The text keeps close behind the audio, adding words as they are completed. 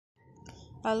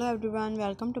Hello everyone,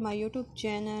 welcome to my YouTube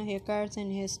channel Haircuts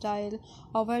and Hairstyle.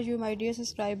 How are you my dear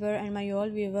subscriber and my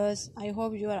all viewers? I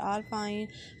hope you are all fine.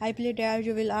 I pray that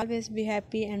you will always be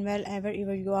happy and well ever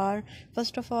you are.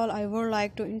 First of all, I would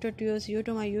like to introduce you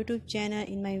to my YouTube channel.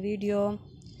 In my video,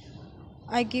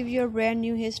 I give you a brand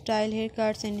new hairstyle,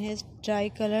 haircuts and hair dye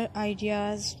color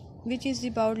ideas, which is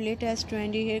about latest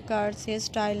trendy haircuts,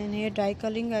 hairstyle and hair dye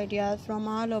coloring ideas from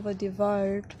all over the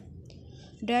world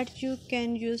that you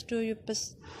can use to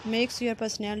makes your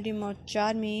personality more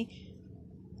charming.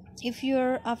 If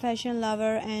you're a fashion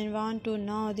lover and want to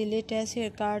know the latest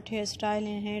haircut, hairstyle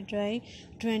and hair dye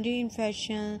trendy in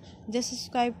fashion, just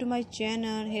subscribe to my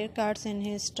channel Haircuts and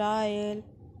Hairstyle.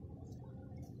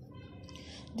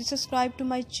 Just subscribe to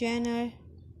my channel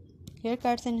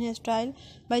Haircuts and Hairstyle.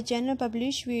 My channel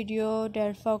publish video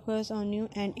that focus on new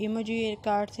and emoji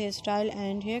haircuts, hairstyle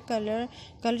and hair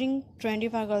coloring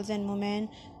trendy for girls and women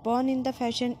born in the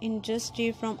fashion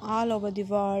industry from all over the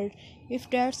world. If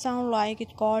that sound like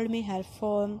it called me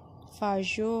helpful for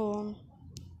you,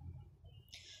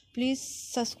 please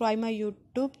subscribe my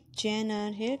YouTube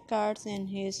channel Haircuts and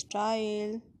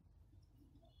Hairstyle.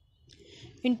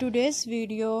 In today's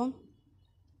video,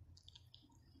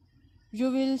 you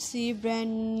will see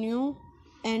brand new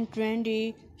and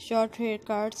trendy short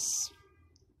haircuts.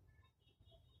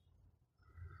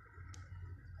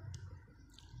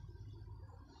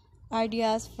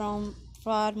 Ideas from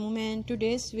for women.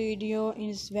 Today's video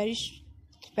is very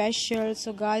special,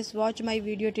 so guys, watch my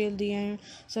video till the end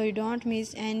so you don't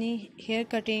miss any hair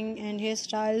cutting and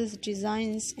hairstyles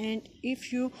designs. And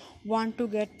if you want to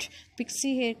get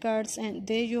pixie haircuts, and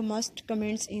there you must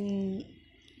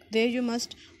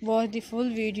watch the full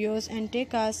videos and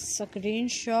take a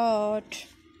screenshot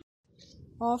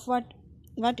of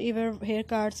whatever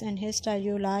haircuts and hairstyle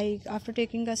you like. After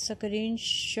taking a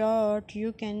screenshot,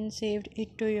 you can save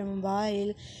it to your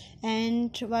mobile,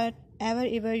 and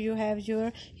wherever you have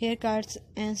your haircuts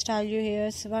and style your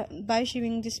hairs, by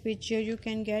sharing this picture you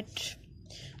can get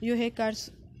your haircuts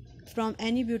from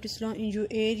any beauty salon in your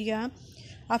area.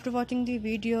 After watching the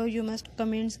video, you must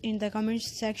comment in the comment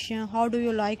section how do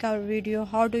you like our video,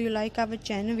 how do you like our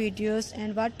channel videos,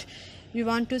 and what you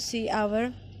want to see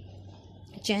our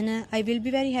channel. I will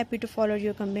be very happy to follow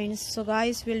your comments. So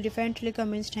guys, will definitely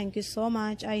comment. Thank you so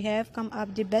much. I have come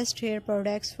up the best hair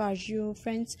products for you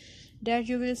friends that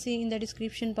you will see in the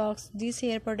description box. These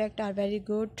hair products are very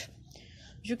good.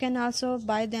 You can also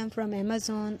buy them from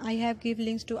Amazon. I have give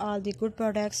links to all the good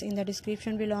products in the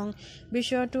description below. Be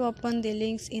sure to open the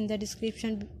links in the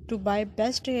description to buy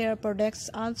best hair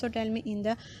products. Also tell me in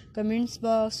the comments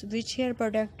box which hair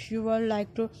product you would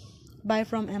like to buy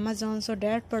from Amazon, so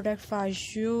that product for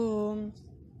you.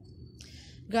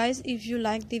 Guys, if you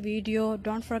like the video,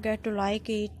 don't forget to like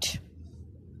it.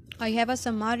 I have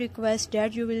some more request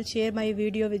that you will share my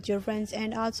video with your friends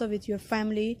and also with your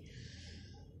family.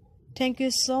 Thank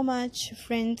you so much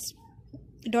friends.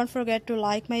 Don't forget to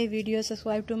like my video,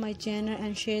 subscribe to my channel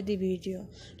and share the video.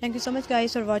 Thank you so much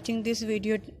guys for watching this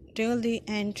video till the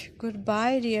end.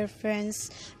 Goodbye dear friends,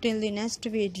 till the next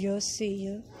video. See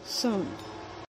you soon.